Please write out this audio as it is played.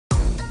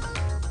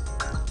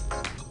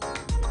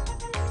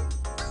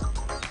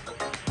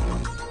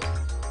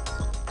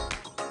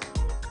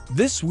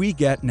This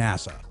week at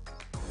NASA.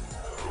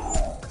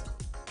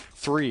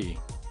 3,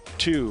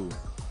 2,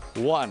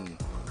 1,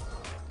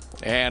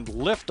 and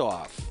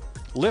liftoff.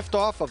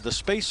 Liftoff of the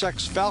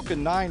SpaceX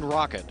Falcon 9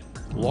 rocket,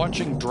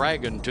 launching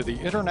Dragon to the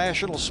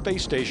International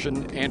Space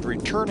Station and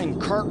returning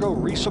cargo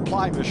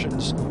resupply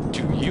missions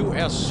to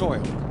U.S.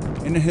 soil.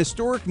 In a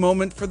historic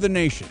moment for the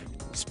nation,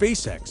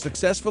 SpaceX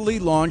successfully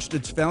launched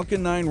its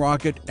Falcon 9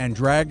 rocket and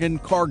Dragon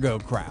cargo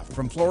craft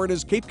from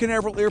Florida's Cape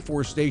Canaveral Air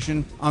Force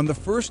Station on the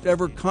first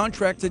ever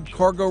contracted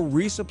cargo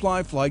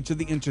resupply flight to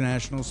the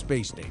International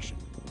Space Station.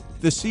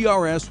 The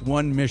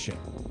CRS-1 mission,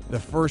 the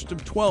first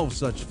of 12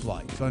 such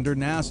flights under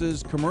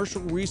NASA's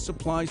Commercial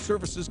Resupply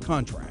Services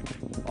contract,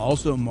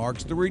 also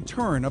marks the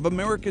return of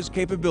America's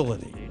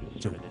capability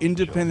to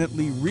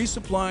independently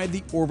resupply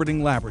the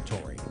orbiting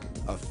laboratory,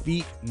 a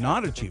feat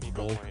not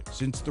achievable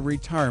since the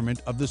retirement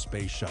of the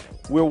Space Shuttle.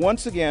 We're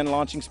once again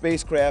launching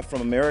spacecraft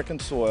from American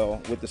soil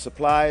with the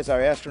supplies our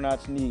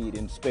astronauts need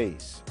in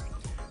space.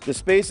 The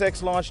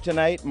SpaceX launch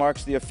tonight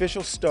marks the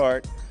official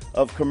start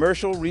of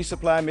commercial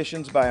resupply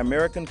missions by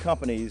American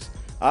companies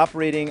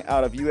operating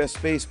out of U.S.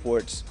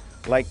 spaceports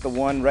like the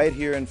one right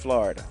here in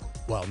Florida.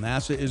 While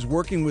NASA is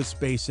working with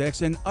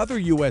SpaceX and other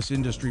U.S.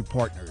 industry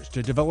partners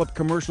to develop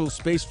commercial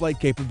spaceflight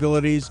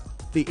capabilities,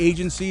 the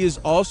agency is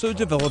also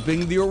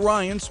developing the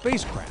Orion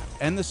spacecraft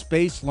and the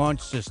Space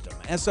Launch System,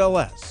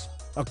 SLS,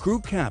 a crew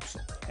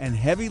capsule and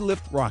heavy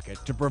lift rocket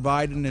to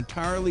provide an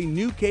entirely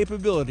new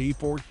capability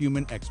for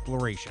human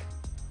exploration.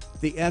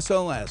 The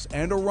SLS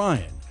and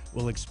Orion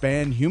will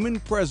expand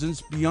human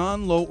presence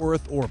beyond low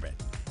Earth orbit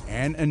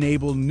and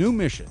enable new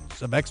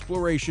missions of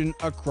exploration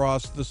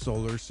across the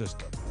solar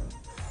system.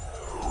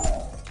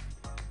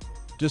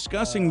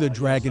 Discussing the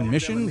Dragon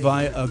mission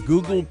via a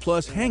Google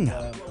Plus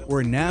Hangout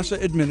were NASA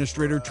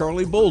Administrator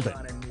Charlie Bolden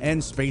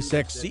and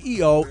SpaceX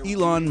CEO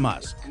Elon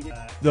Musk.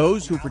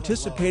 Those who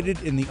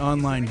participated in the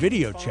online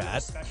video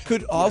chat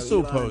could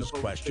also pose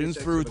questions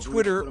through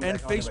Twitter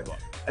and Facebook.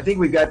 I think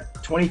we've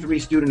got 23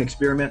 student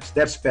experiments.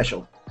 That's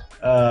special.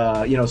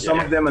 Some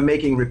of them are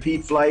making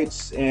repeat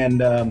flights,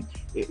 and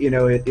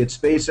it's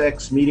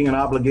SpaceX meeting an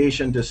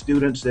obligation to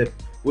students that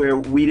where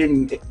we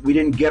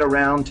didn't get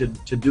around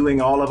to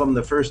doing all of them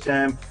the first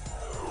time.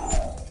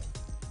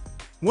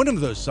 One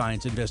of those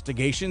science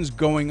investigations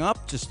going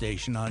up to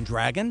station on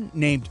Dragon,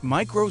 named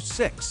Micro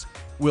 6,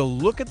 will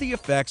look at the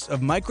effects of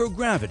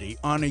microgravity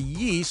on a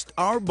yeast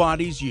our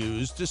bodies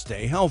use to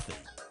stay healthy.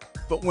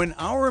 But when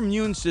our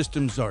immune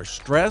systems are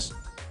stressed,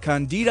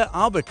 Candida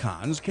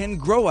albicans can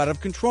grow out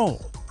of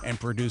control and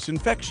produce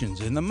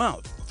infections in the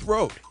mouth,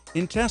 throat,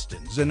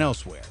 intestines, and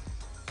elsewhere.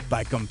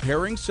 By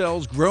comparing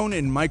cells grown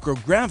in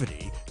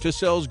microgravity to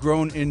cells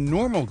grown in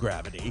normal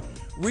gravity,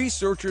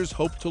 researchers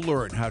hope to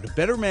learn how to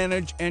better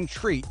manage and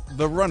treat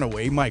the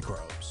runaway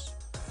microbes.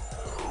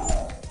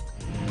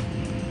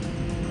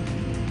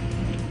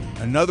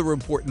 Another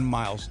important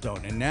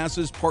milestone in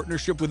NASA's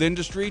partnership with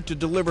industry to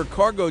deliver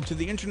cargo to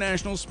the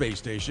International Space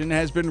Station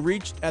has been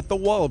reached at the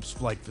Wallops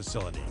Flight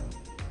Facility.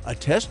 A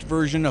test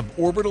version of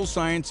Orbital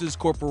Sciences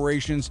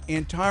Corporation's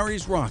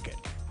Antares rocket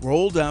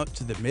rolled out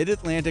to the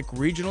Mid-Atlantic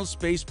Regional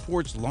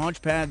Spaceport's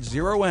Launch Pad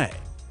 0A.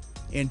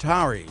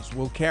 Antares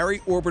will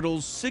carry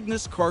Orbital's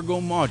Cygnus cargo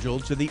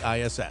module to the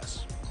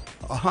ISS.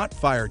 A hot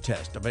fire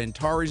test of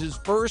Antares'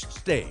 first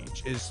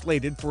stage is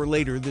slated for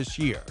later this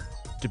year,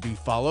 to be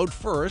followed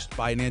first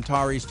by an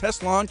Antares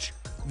test launch,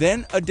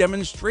 then a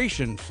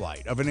demonstration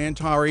flight of an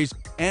Antares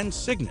and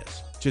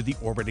Cygnus to the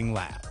orbiting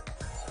lab.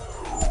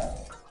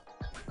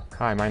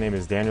 Hi, my name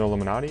is Daniel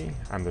Illuminati.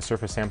 I'm the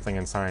Surface Sampling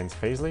and Science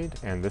Phase Lead,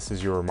 and this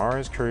is your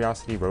Mars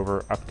Curiosity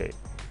rover update.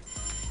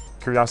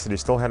 Curiosity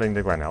is still heading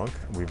to Glen Elg.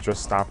 We've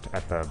just stopped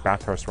at the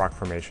Bathurst Rock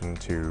Formation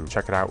to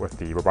check it out with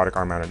the robotic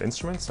arm-mounted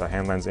instruments, a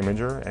hand lens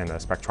imager and a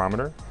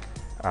spectrometer.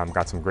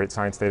 Got some great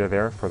science data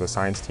there for the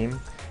science team.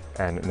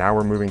 And now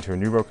we're moving to a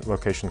new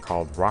location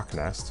called Rock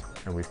Nest,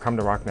 and we've come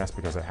to Rock Nest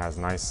because it has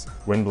nice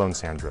wind-blown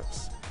sand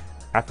drifts.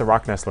 At the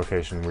Rock Nest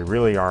location, we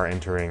really are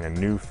entering a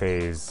new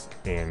phase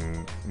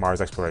in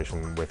Mars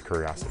exploration with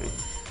Curiosity.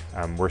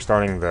 We're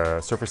starting the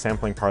surface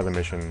sampling part of the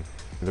mission.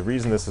 The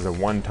reason this is a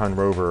 1-ton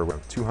rover with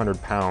a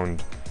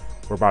 200-pound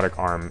robotic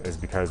arm is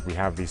because we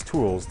have these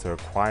tools to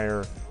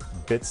acquire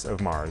bits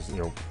of Mars,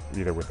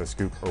 either with a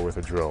scoop or with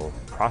a drill,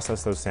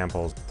 process those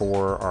samples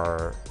for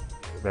our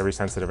very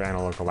sensitive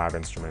analytical lab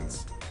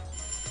instruments.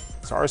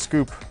 So our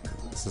scoop,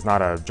 this is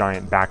not a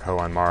giant backhoe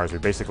on Mars. We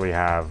basically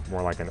have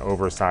more like an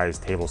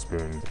oversized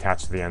tablespoon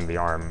attached to the end of the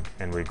arm,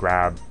 and we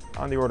grab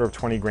on the order of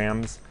 20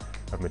 grams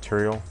of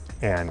material,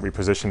 and we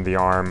position the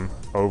arm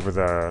over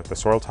the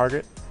soil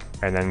target,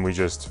 and then we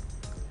just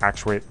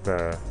actuate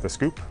the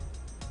scoop,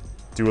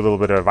 do a little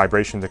bit of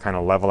vibration to kind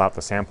of level out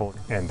the sample,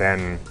 and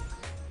then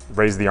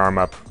raise the arm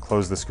up,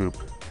 close the scoop,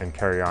 and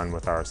carry on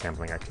with our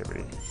sampling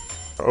activity.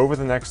 Over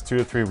the next 2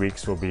 to 3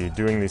 weeks, we'll be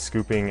doing these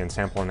scooping and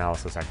sample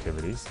analysis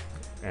activities.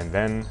 And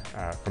then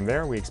from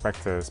there, we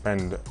expect to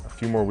spend a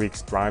few more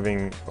weeks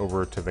driving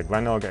over to the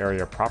Glen Elg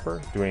area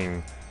proper,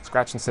 doing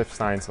scratch and sniff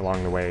science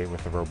along the way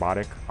with the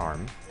robotic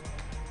arm.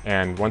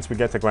 And once we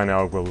get to Glen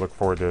Elg, we'll look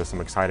forward to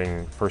some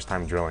exciting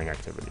first-time drilling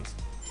activities.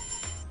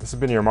 This has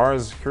been your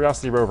Mars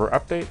Curiosity Rover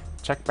update.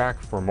 Check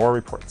back for more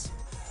reports.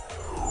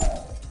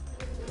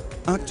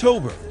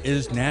 October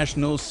is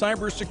National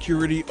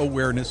Cybersecurity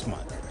Awareness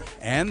Month,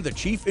 and the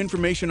Chief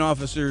Information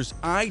Officer's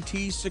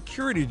IT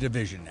Security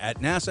Division at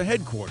NASA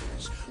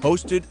headquarters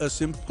hosted a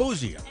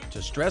symposium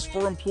to stress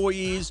for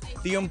employees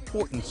the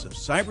importance of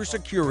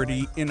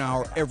cybersecurity in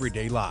our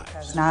everyday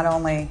lives. Not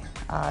only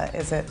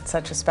is it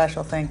such a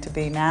special thing to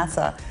be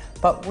NASA,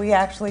 but we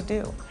actually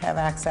do have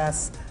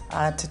access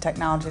to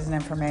technologies and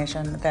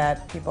information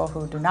that people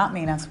who do not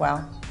mean us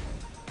well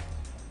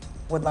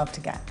would love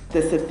to get.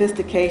 The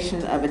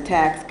sophistication of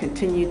attacks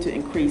continue to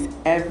increase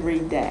every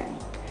day.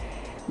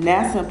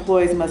 NASA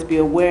employees must be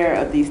aware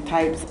of these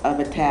types of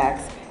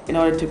attacks in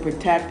order to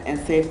protect and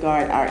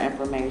safeguard our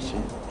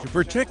information. To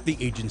protect the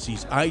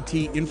agency's IT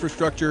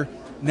infrastructure,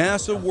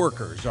 NASA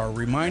workers are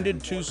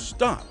reminded to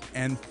stop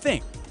and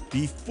think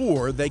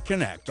before they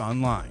connect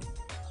online.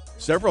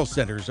 Several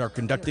centers are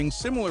conducting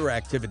similar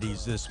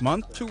activities this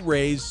month to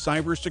raise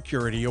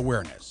cybersecurity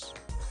awareness.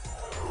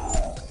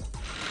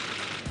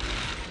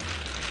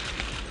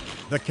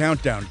 The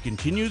countdown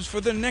continues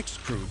for the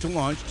next crew to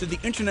launch to the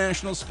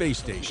International Space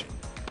Station.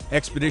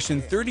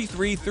 Expedition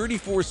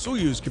 3334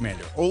 Soyuz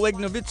Commander Oleg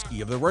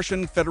Novitsky of the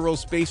Russian Federal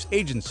Space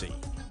Agency,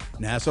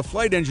 NASA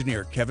flight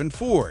engineer Kevin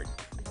Ford,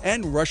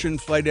 and Russian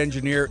flight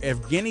engineer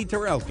Evgeny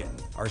Tarelkin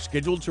are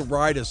scheduled to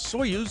ride a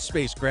Soyuz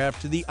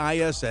spacecraft to the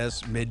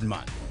ISS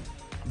mid-month.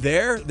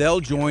 There,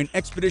 they'll join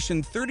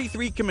Expedition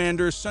 33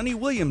 Commander Sonny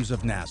Williams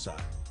of NASA,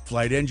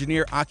 flight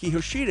engineer Aki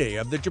Hoshide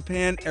of the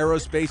Japan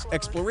Aerospace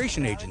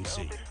Exploration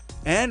Agency,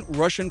 and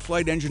Russian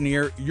flight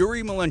engineer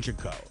Yuri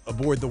Malenchenko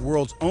aboard the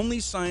world's only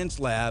science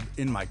lab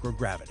in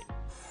microgravity.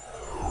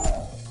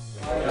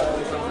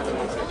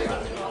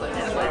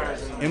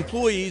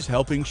 Employees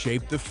helping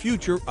shape the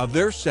future of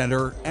their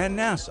center and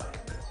NASA.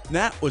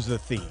 That was the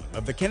theme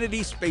of the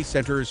Kennedy Space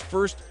Center's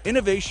first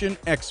Innovation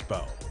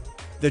Expo.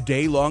 The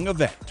day-long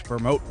event to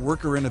promote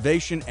worker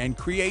innovation and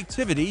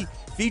creativity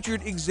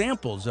featured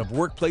examples of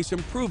workplace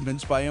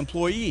improvements by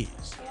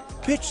employees,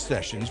 pitch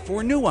sessions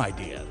for new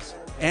ideas,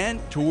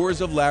 and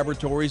tours of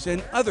laboratories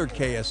and other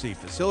KSC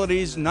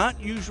facilities not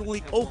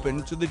usually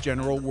open to the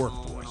general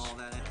workforce.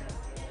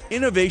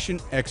 Innovation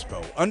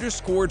Expo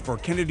underscored for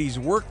Kennedy's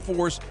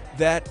workforce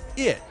that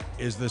it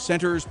is the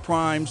center's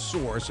prime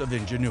source of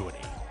ingenuity.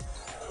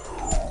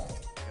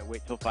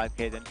 Wait till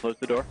 5K, then close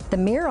the door. The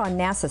mirror on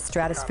NASA's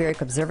Stratospheric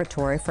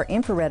Observatory for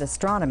Infrared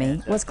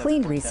Astronomy was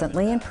cleaned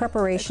recently in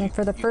preparation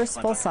for the first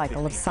full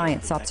cycle of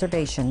science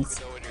observations.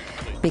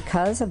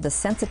 Because of the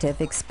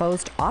sensitive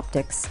exposed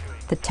optics,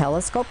 the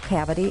telescope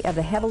cavity of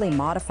the heavily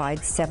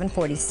modified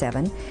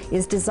 747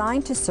 is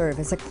designed to serve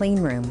as a clean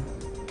room.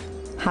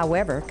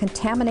 However,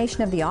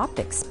 contamination of the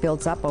optics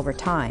builds up over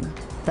time.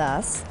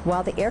 Thus,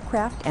 while the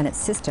aircraft and its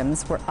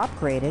systems were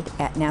upgraded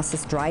at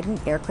NASA's Dryden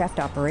Aircraft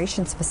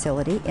Operations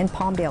Facility in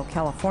Palmdale,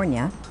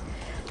 California,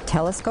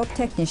 telescope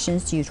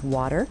technicians used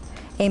water,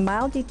 a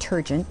mild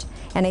detergent,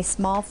 and a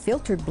small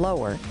filtered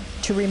blower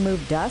to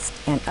remove dust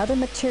and other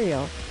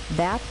material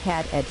that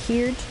had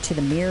adhered to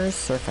the mirror's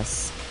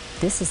surface.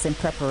 This is in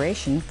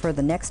preparation for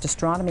the next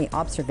astronomy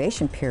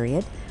observation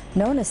period,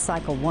 known as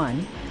Cycle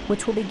 1,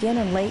 which will begin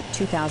in late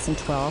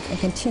 2012 and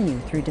continue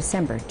through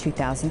December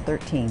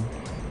 2013.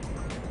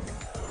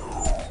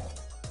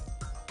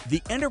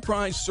 The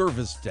Enterprise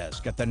Service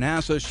Desk at the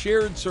NASA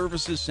Shared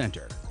Services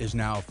Center is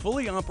now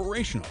fully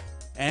operational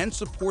and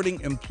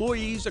supporting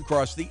employees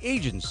across the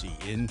agency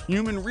in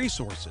human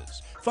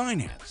resources,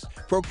 finance,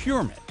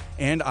 procurement,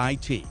 and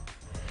IT.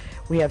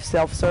 We have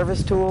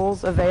self-service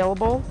tools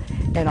available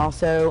and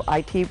also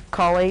IT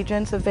call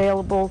agents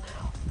available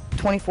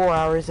 24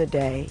 hours a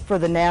day for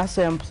the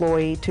NASA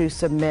employee to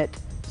submit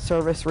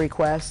service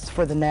requests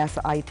for the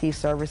NASA IT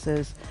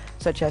services,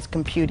 such as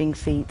computing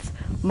seats,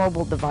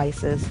 mobile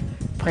devices,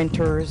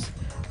 printers,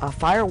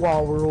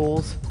 firewall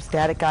rules,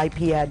 static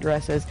IP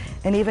addresses,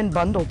 and even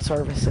bundled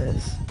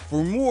services.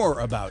 For more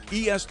about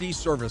ESD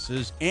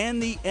services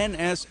and the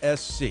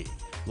NSSC,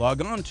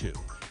 log on to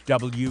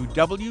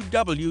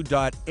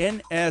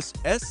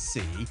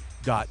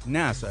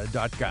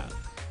www.nssc.nasa.gov.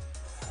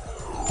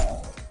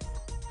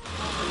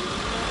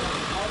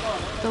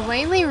 The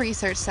Langley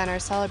Research Center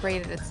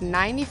celebrated its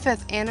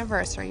 95th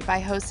anniversary by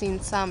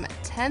hosting some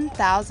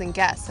 10,000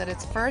 guests at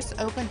its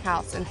first open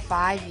house in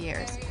 5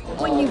 years.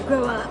 When you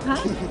grow up, huh?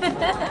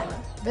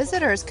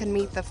 Visitors could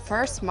meet the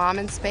first mom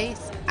in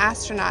space,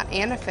 astronaut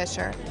Anna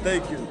Fisher.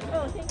 Thank you.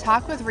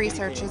 Talk with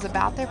researchers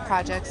about their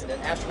projects.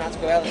 Astronauts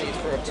go out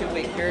for a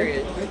 2-week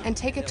period. And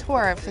take a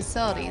tour of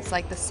facilities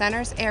like the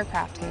center's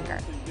aircraft hangar.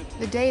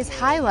 The day's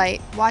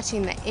highlight,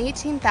 watching the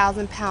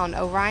 18,000-pound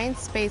Orion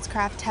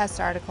spacecraft test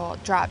article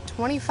drop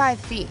 25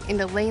 feet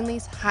into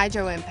Langley's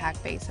hydro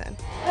impact basin.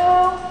 2,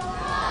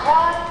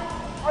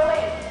 1,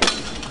 release.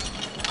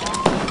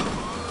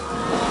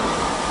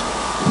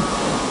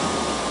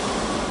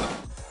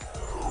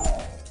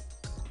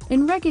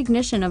 In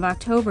recognition of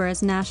October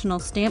as National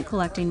Stamp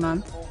Collecting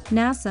Month,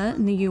 NASA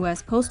and the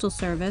U.S. Postal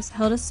Service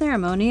held a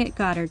ceremony at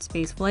Goddard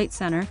Space Flight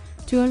Center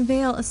to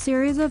unveil a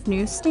series of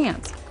new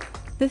stamps.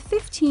 The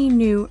 15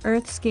 new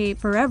Earthscape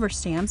Forever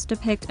stamps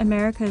depict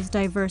America's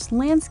diverse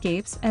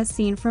landscapes as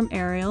seen from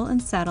aerial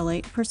and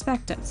satellite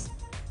perspectives.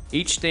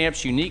 Each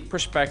stamp's unique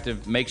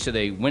perspective makes it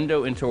a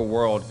window into a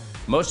world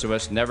most of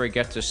us never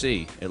get to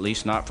see, at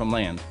least not from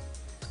land.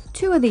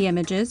 Two of the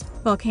images,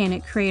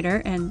 Volcanic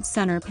Crater and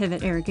Center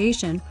Pivot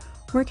Irrigation,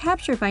 were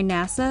captured by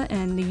NASA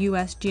and the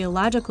U.S.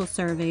 Geological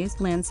Survey's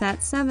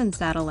Landsat 7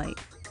 satellite.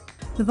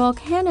 The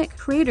Volcanic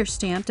Crater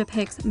stamp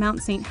depicts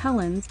Mount St.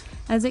 Helens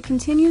as it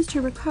continues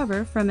to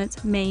recover from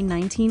its May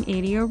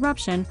 1980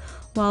 eruption,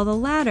 while the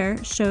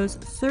latter shows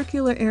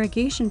circular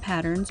irrigation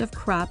patterns of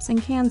crops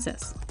in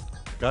Kansas.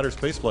 Goddard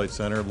Space Flight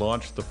Center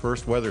launched the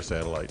first weather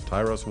satellite,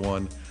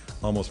 TIROS-1,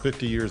 almost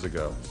 50 years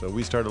ago. So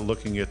we started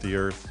looking at the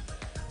Earth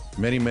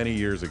many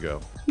years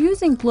ago.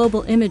 Using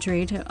global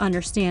imagery to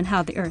understand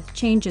how the Earth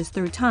changes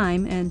through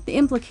time and the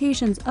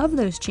implications of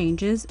those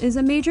changes is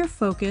a major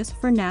focus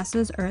for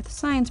NASA's Earth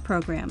Science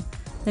program.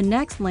 The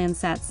next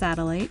Landsat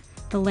satellite,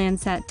 the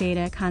Landsat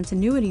Data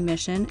Continuity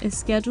Mission, is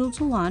scheduled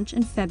to launch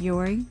in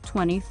February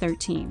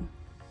 2013.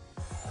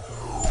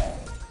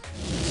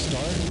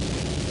 Start.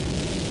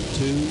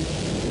 2,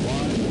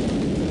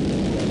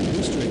 1.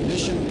 Booster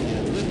ignition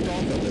and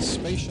liftoff of the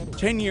Space Shuttle.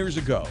 10 years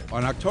ago,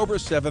 on October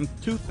 7,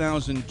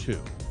 2002,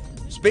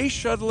 Space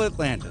Shuttle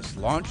Atlantis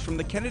launched from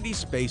the Kennedy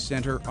Space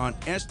Center on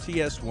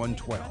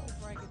STS-112,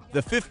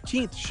 the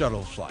 15th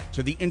shuttle flight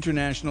to the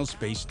International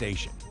Space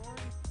Station.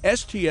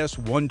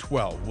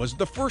 STS-112 was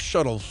the first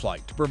shuttle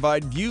flight to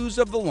provide views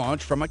of the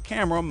launch from a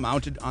camera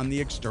mounted on the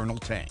external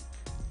tank.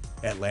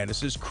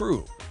 Atlantis'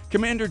 crew,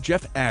 Commander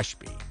Jeff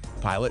Ashby,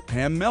 pilot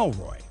Pam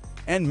Melroy,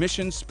 and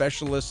mission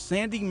specialists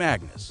Sandy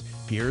Magnus,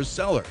 Piers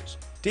Sellers,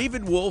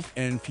 David Wolf,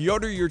 and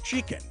Fyodor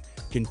Yurchikhin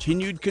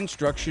continued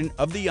construction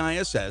of the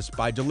ISS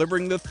by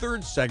delivering the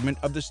third segment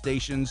of the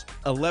station's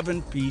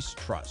 11-piece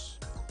truss.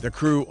 The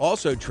crew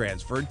also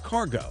transferred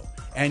cargo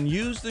and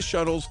used the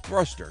shuttle's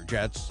thruster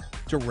jets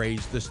to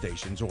raise the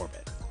station's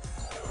orbit.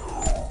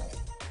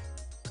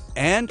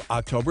 And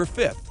October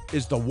 5th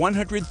is the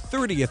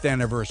 130th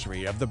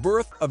anniversary of the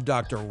birth of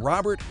Dr.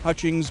 Robert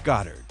Hutchings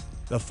Goddard,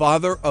 the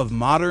father of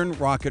modern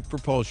rocket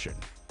propulsion.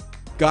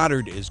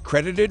 Goddard is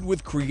credited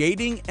with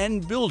creating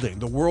and building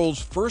the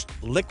world's first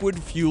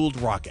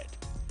liquid-fueled rocket,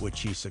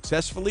 which he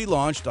successfully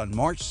launched on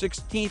March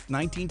 16,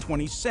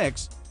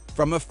 1926,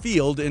 from a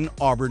field in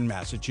Auburn,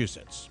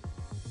 Massachusetts.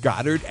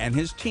 Goddard and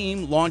his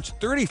team launched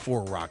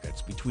 34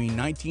 rockets between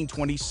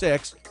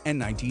 1926 and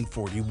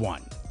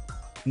 1941.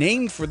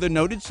 Named for the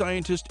noted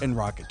scientist and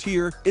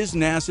rocketeer is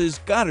NASA's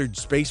Goddard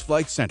Space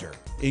Flight Center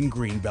in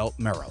Greenbelt,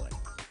 Maryland.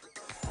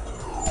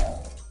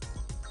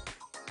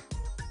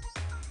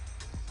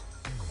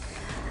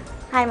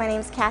 Hi, my name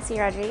is Cassie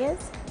Rodriguez.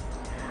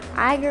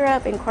 I grew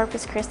up in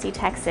Corpus Christi,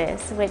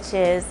 Texas, which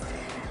is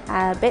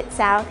a bit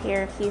south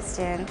here of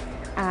Houston.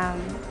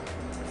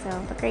 So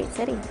a great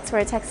city. It's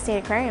where the Texas State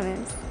Aquarium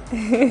is.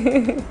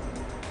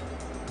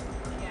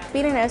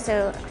 Being an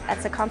OSO,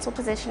 that's a console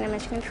position in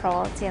mission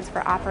control. It stands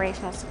for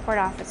Operational Support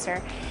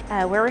Officer.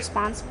 We're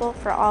responsible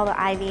for all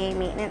the IVA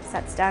maintenance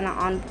that's done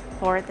on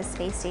board the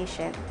space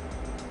station.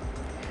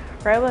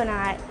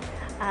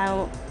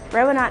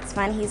 Robonaut's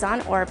fun. He's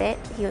on orbit.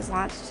 He was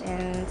launched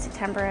in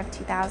September of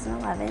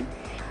 2011.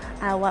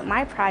 What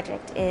my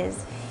project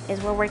is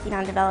we're working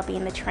on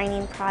developing the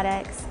training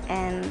products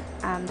and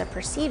the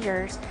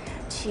procedures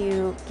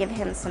to give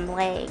him some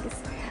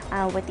legs.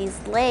 With these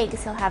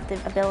legs, he'll have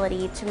the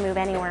ability to move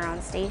anywhere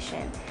on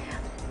station.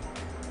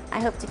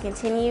 I hope to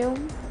continue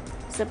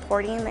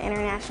supporting the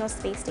International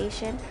Space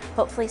Station,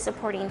 hopefully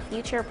supporting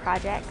future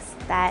projects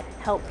that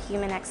help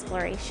human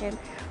exploration,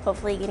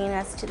 hopefully getting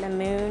us to the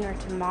moon or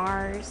to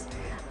Mars,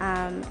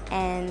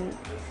 and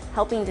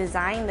helping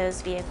design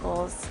those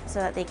vehicles so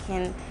that they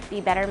can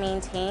be better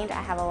maintained.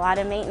 I have a lot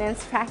of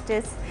maintenance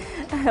practice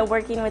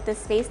working with the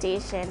space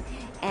station,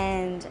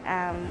 and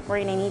we're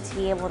going to need to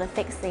be able to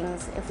fix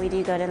things if we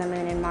do go to the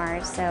moon and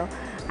Mars, so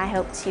I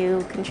hope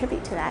to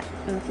contribute to that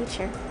in the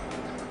future.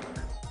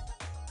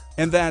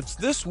 And that's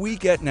This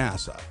Week at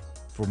NASA.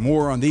 For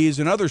more on these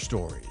and other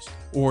stories,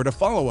 or to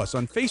follow us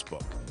on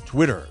Facebook,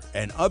 Twitter,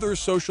 and other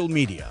social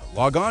media,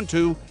 log on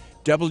to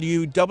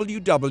www.nasa.gov.